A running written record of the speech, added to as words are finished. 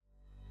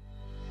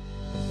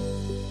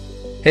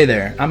Hey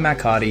there, I'm Matt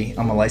Cotty.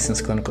 I'm a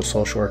licensed clinical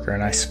social worker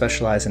and I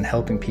specialize in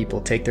helping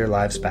people take their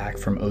lives back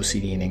from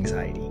OCD and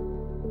anxiety.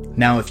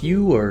 Now, if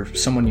you or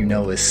someone you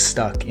know is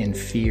stuck in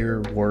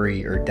fear,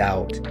 worry, or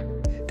doubt,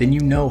 then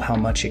you know how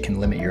much it can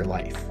limit your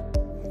life.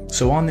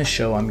 So on this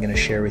show, I'm going to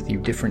share with you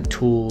different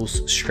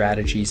tools,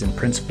 strategies, and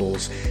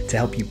principles to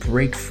help you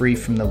break free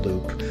from the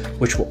loop,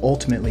 which will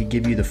ultimately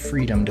give you the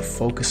freedom to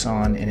focus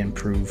on and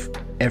improve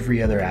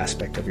every other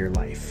aspect of your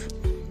life.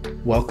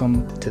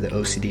 Welcome to the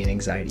OCD and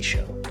Anxiety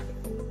Show.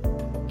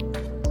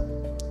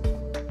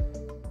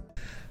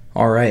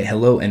 All right,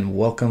 hello and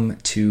welcome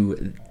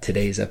to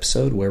today's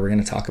episode where we're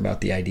going to talk about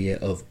the idea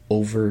of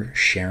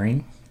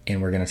oversharing, and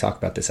we're going to talk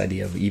about this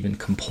idea of even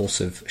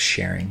compulsive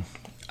sharing.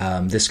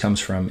 This comes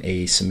from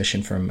a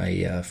submission from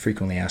a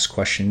frequently asked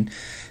question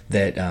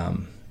that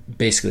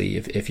basically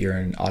if you're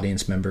an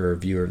audience member or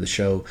viewer of the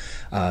show,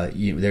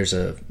 there's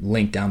a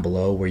link down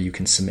below where you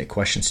can submit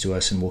questions to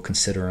us and we'll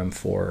consider them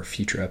for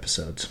future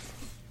episodes.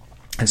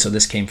 And so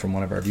this came from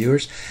one of our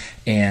viewers,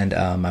 and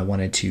I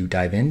wanted to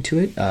dive into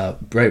it.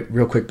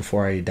 Real quick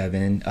before I dive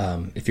in,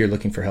 if you're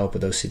looking for help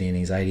with OCD and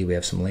anxiety, we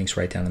have some links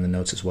right down in the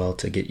notes as well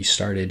to get you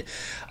started.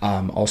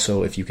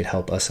 Also, if you could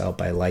help us out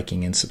by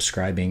liking and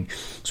subscribing,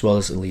 as well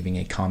as leaving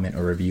a comment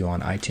or review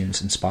on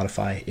iTunes and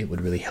Spotify, it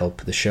would really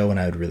help the show, and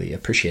I would really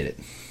appreciate it.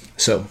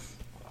 So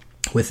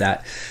with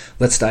that,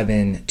 let's dive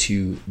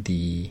into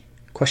the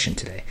question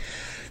today.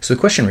 So the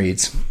question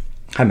reads,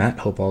 "Hi Matt,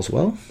 hope all's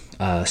well.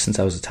 Since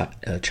I was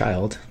a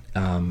child,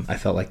 I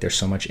felt like there's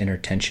so much inner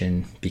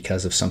tension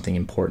because of something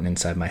important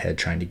inside my head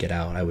trying to get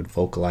out. I would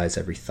vocalize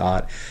every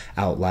thought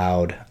out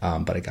loud,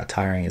 but it got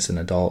tiring as an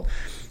adult.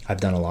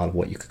 I've done a lot of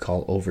what you could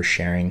call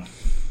oversharing.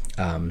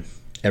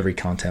 Every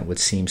content would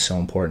seem so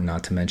important,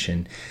 not to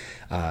mention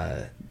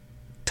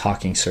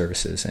talking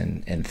services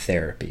and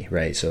therapy,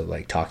 right? So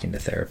like talking to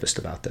therapists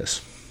about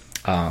this.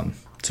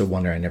 So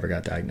wonder I never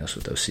got diagnosed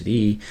with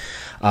OCD.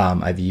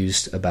 I've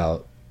used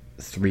about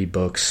 3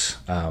 books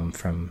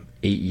from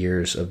 8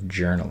 years of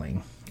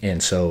journaling,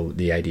 and so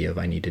the idea of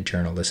I need to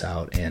journal this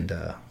out and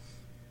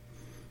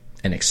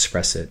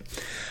express it,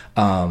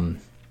 and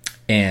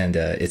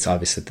it's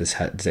obvious that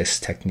this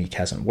technique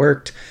hasn't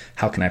worked.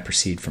 How can I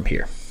proceed from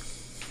here?"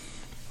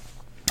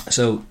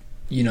 So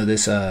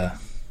this the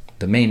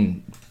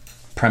main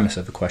premise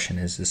of the question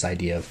is this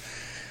idea of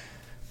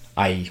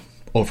I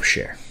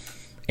overshare,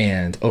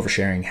 and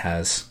oversharing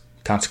has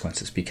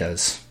consequences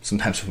because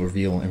sometimes we'll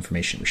reveal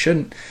information we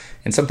shouldn't,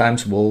 and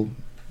sometimes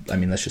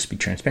let's just be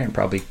transparent,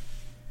 probably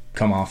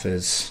come off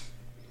as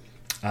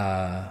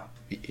I'm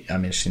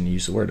just going to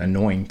use the word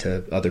annoying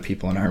to other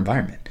people in our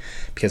environment,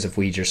 because if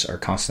we just are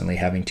constantly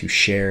having to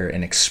share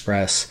and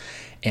express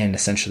and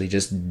essentially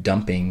just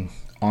dumping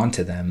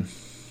onto them,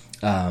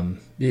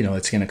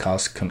 it's going to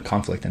cause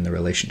conflict in the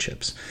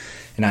relationships,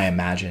 and I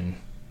imagine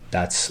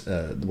that's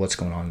what's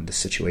going on in this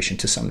situation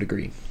to some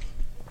degree.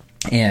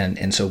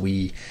 And so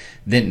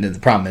then the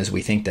problem is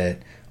we think that,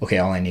 okay,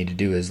 all I need to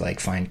do is like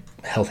find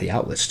healthy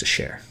outlets to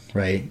share,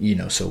 right?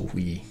 So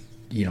we,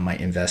 might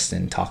invest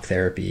in talk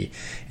therapy,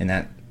 and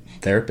that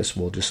therapist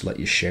will just let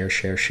you share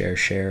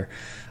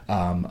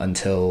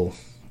until,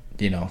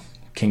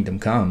 kingdom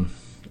come,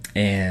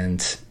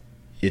 and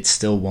it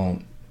still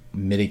won't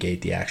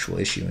mitigate the actual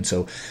issue. And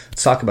so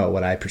let's talk about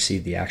what I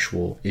perceive the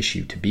actual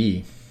issue to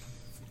be.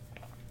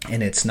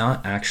 And it's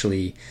not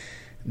actually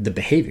the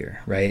behavior,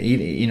 right?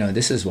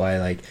 This is why,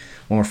 like,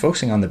 when we're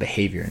focusing on the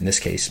behavior, in this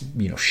case,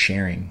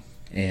 sharing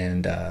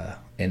and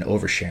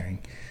oversharing,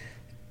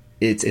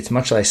 it's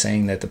much like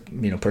saying that the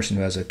person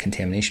who has a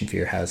contamination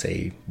fear has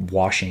a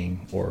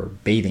washing or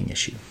bathing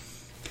issue.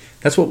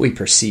 That's what we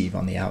perceive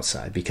on the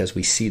outside because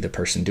we see the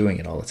person doing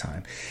it all the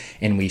time,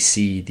 and we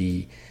see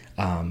the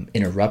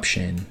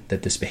interruption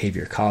that this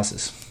behavior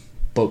causes.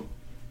 But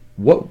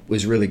what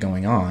was really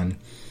going on,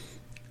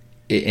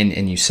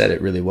 and you said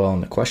it really well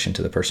in the question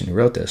to the person who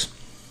wrote this,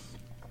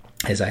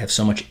 is I have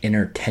so much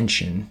inner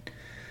tension,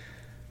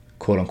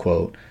 quote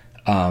unquote,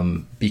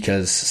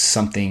 because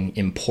something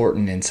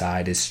important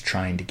inside is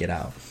trying to get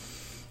out.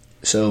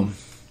 So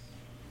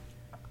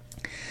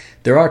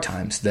there are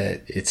times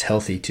that it's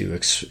healthy to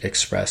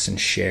express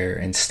and share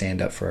and stand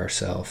up for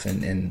ourselves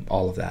and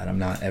all of that. I'm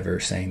not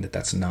ever saying that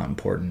that's not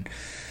important.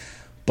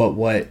 But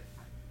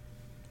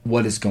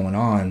what is going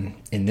on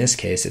in this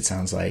case, it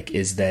sounds like,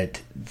 is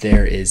that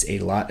there is a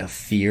lot of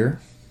fear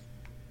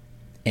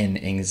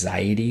and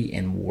anxiety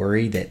and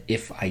worry that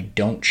if I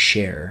don't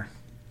share,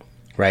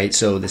 right?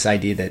 So this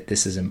idea that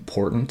this is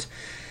important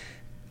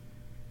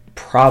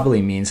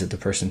probably means that the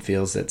person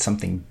feels that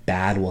something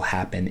bad will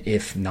happen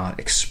if not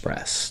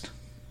expressed.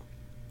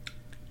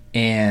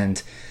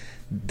 And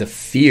the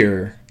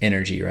fear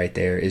energy right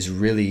there is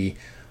really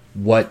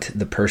what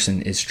the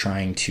person is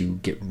trying to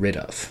get rid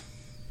of.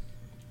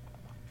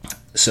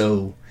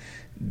 So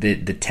the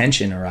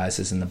tension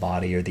arises in the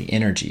body, or the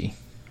energy,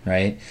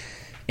 right?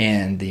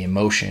 And the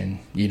emotion,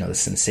 the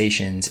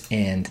sensations,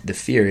 and the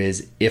fear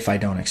is if I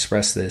don't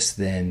express this,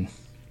 then,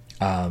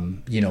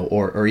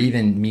 or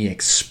even me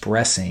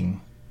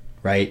expressing,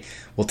 right,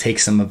 will take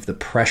some of the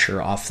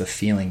pressure off the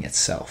feeling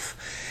itself.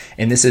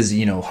 And this is,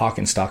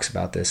 Hawkins talks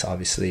about this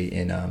obviously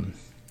in,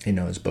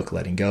 his book,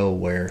 Letting Go,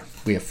 where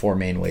we have 4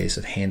 main ways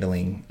of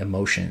handling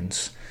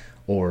emotions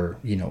or,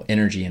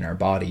 energy in our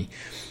body: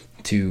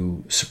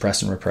 to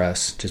suppress and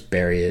repress, just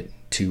bury it;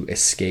 to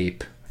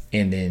escape;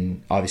 and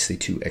then obviously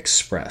to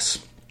express.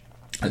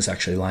 This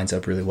actually lines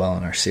up really well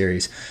in our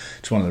series.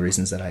 It's one of the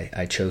reasons that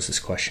I chose this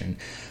question.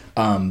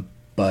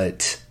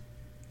 But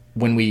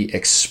when we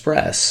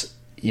express,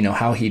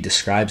 how he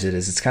describes it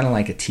is it's kind of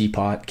like a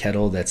teapot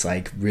kettle that's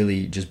like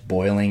really just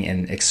boiling,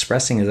 and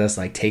expressing is us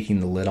like taking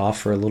the lid off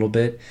for a little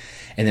bit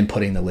and then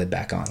putting the lid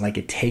back on. Like,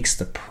 it takes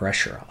the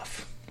pressure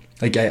off.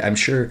 Like, I'm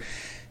sure,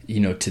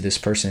 to this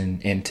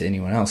person and to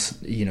anyone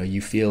else,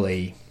 you feel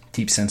a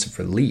deep sense of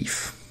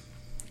relief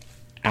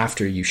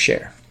after you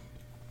share.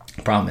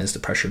 The problem is the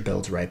pressure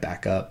builds right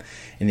back up,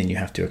 and then you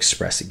have to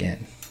express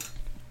again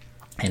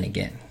and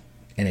again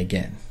and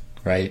again,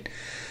 right?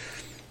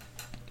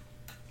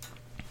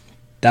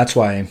 That's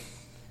why,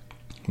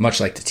 much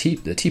like the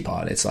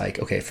teapot, it's like,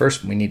 okay,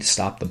 first we need to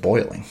stop the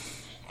boiling,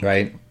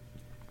 right?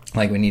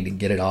 Like, we need to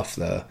get it off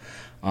the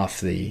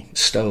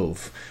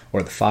stove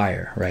or the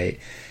fire, right?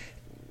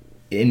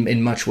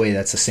 In much way,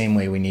 that's the same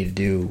way we need to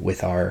do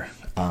with our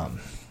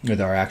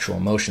actual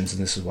emotions,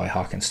 and this is why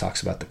Hawkins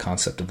talks about the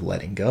concept of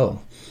letting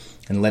go.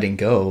 And letting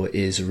go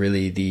is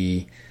really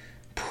the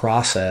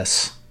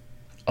process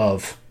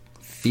of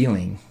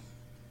feeling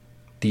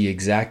the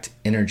exact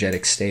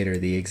energetic state or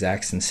the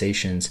exact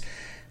sensations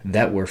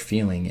that we're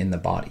feeling in the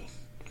body,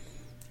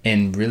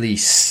 and really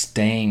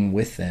staying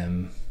with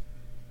them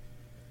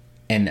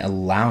and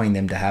allowing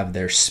them to have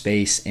their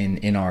space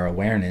in our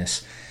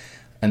awareness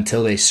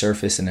until they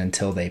surface and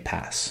until they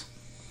pass.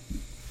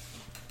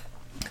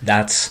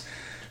 That's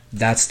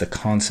the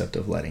concept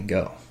of letting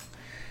go.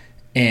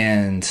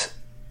 And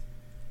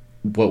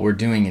what we're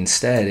doing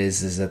instead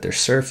is that they're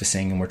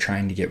surfacing and we're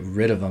trying to get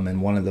rid of them.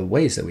 And one of the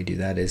ways that we do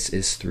that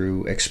is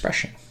through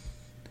expression.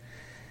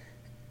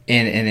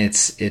 And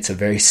it's a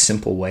very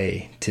simple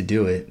way to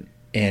do it.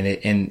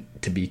 And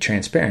to be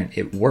transparent,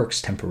 it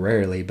works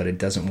temporarily, but it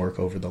doesn't work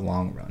over the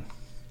long run.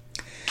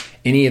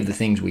 Any of the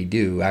things we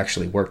do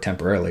actually work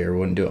temporarily, or we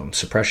wouldn't do them.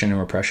 Suppression and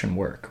repression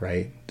work,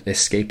 right?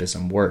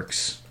 Escapism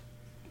works.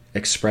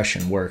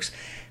 Expression works.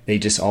 They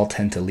just all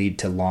tend to lead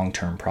to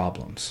long-term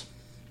problems.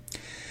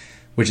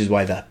 Which is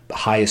why the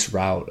highest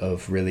route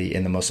of really,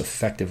 and the most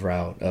effective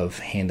route of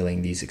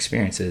handling these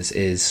experiences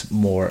is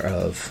more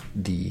of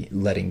the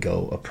letting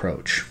go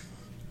approach.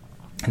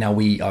 Now,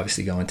 we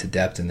obviously go into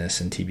depth in this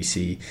in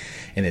TBC,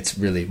 and it's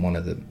really one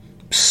of the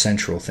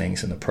central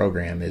things in the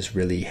program is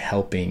really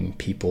helping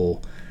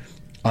people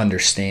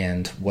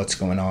understand what's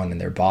going on in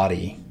their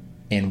body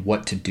and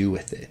what to do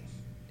with it.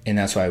 And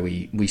that's why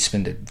we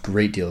spend a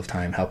great deal of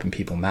time helping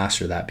people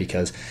master that,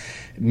 because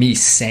me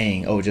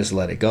saying, oh, just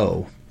let it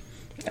go,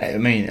 I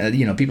mean,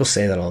 people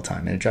say that all the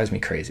time, and it drives me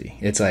crazy.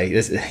 It's like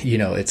this,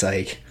 it's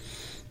like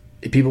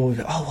people will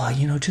go, oh,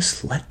 well,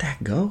 just let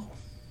that go,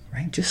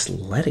 right? Just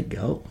let it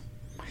go.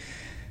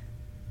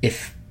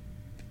 If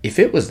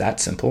it was that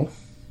simple,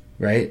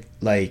 right?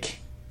 Like,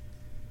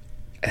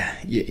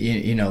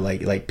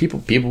 like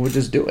people would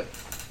just do it.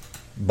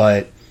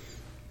 But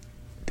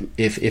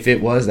if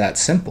it was that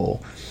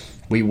simple,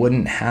 we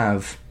wouldn't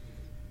have,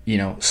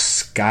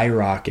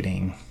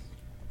 skyrocketing,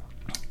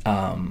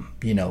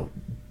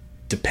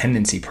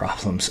 dependency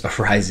problems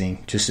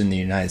arising just in the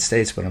United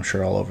States, but I'm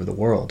sure all over the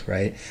world,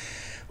 right?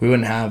 We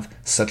wouldn't have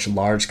such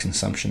large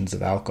consumptions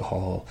of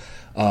alcohol,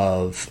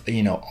 of,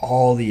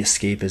 all the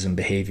escapism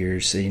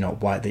behaviors,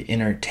 why the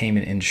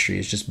entertainment industry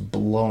is just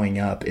blowing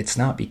up. It's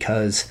not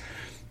because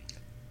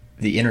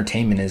the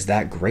entertainment is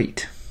that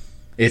great.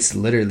 It's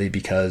literally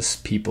because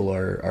people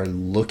are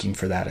looking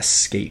for that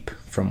escape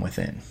from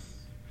within.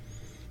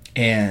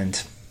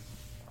 And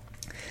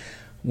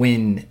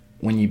when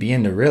you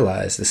begin to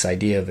realize this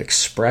idea of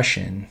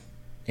expression,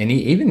 and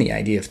even the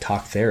idea of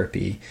talk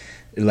therapy,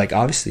 like,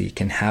 obviously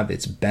can have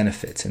its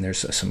benefits, and there's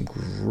some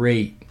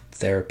great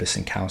therapists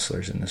and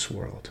counselors in this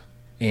world,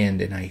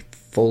 and I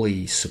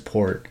fully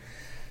support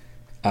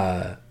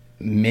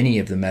many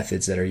of the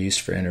methods that are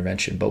used for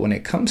intervention. But when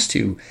it comes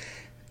to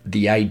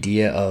the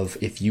idea of,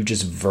 if you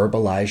just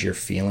verbalize your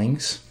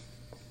feelings,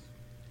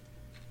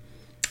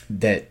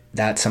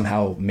 that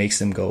somehow makes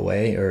them go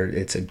away, or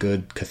it's a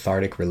good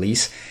cathartic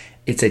release,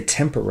 it's a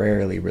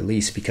temporarily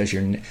release, because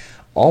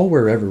all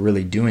we're ever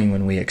really doing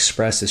when we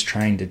express is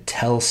trying to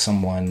tell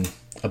someone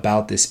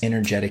about this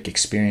energetic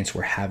experience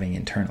we're having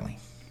internally.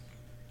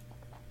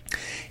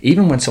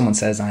 Even when someone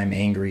says, I'm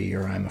angry,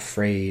 or I'm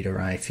afraid,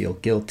 or I feel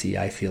guilty,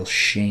 I feel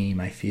shame,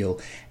 I feel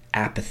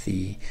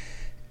apathy,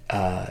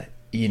 I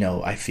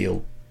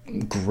feel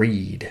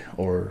greed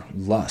or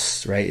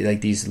lust, right?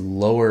 Like these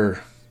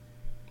lower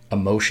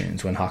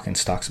emotions, when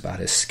Hawkins talks about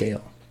his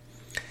scale.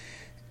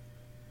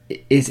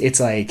 It's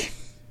like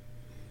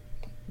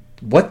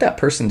what that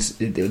person's,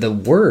 the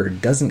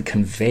word doesn't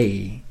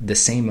convey the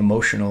same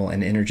emotional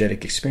and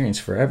energetic experience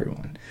for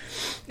everyone.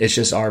 It's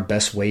just our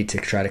best way to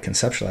try to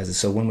conceptualize it.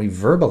 So when we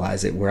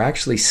verbalize it, we're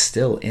actually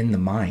still in the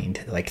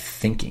mind, like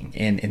thinking.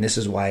 And this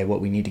is why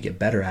what we need to get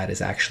better at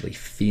is actually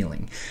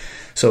feeling.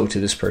 So to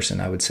this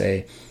person, I would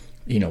say,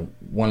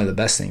 one of the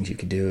best things you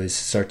could do is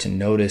start to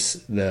notice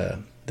the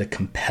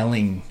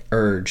compelling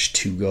urge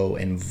to go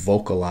and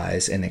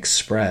vocalize and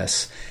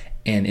express.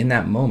 And in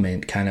that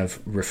moment, kind of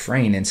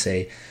refrain and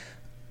say,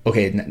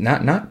 okay,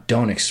 not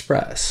don't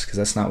express, because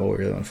that's not what we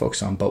really want to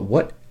focus on, but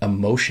what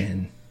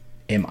emotion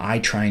am I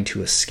trying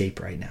to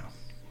escape right now?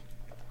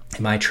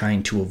 Am I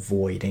trying to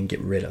avoid and get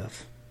rid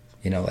of?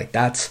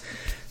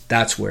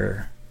 That's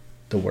where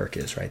the work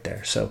is right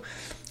there. So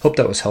hope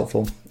that was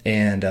helpful.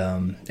 And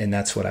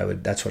that's what I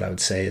would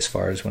say as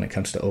far as when it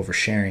comes to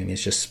oversharing,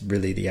 is just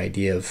really the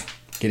idea of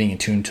getting in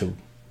tune to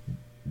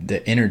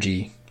the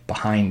energy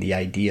behind the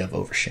idea of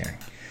oversharing.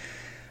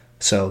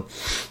 So,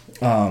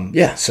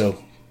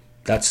 so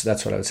that's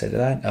what I would say to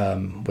that.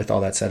 With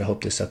all that said, I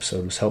hope this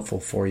episode was helpful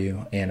for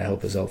you, and I hope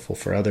it was helpful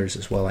for others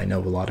as well. I know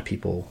a lot of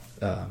people,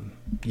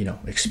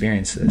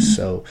 experience this,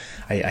 so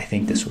I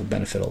think this will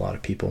benefit a lot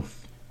of people.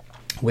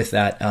 With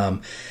that,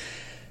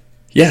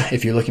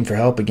 if you're looking for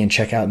help, again,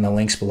 check out in the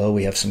links below.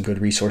 We have some good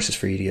resources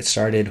for you to get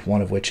started.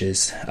 One of which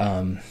is,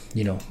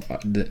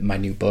 my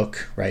new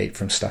book, right,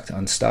 From Stuck to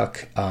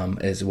Unstuck,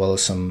 as well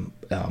as some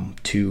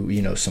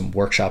some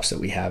workshops that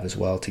we have as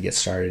well to get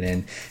started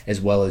in,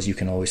 as well as you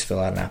can always fill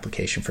out an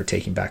application for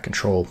Taking Back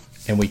Control,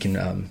 and we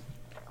can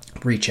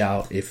reach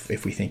out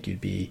if we think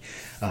you'd be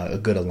a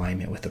good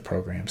alignment with the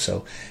program.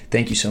 So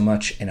thank you so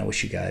much, and I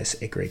wish you guys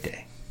a great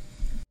day.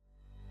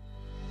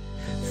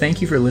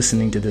 Thank you for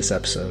listening to this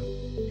episode.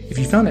 If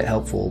you found it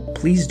helpful,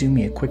 please do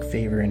me a quick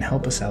favor and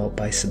help us out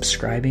by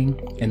subscribing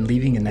and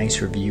leaving a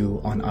nice review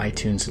on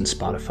iTunes and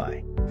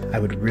Spotify. I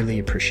would really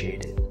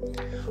appreciate it.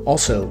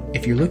 Also,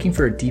 if you're looking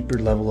for a deeper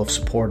level of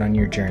support on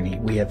your journey,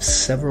 we have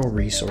several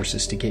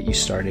resources to get you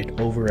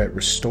started over at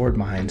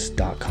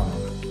restoredminds.com.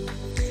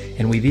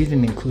 And we've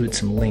even included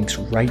some links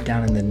right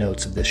down in the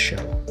notes of this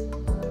show.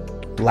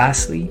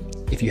 Lastly,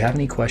 if you have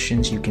any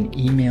questions, you can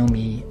email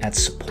me at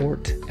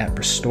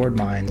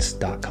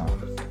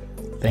support@restoredminds.com.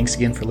 Thanks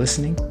again for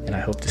listening, and I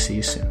hope to see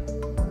you soon.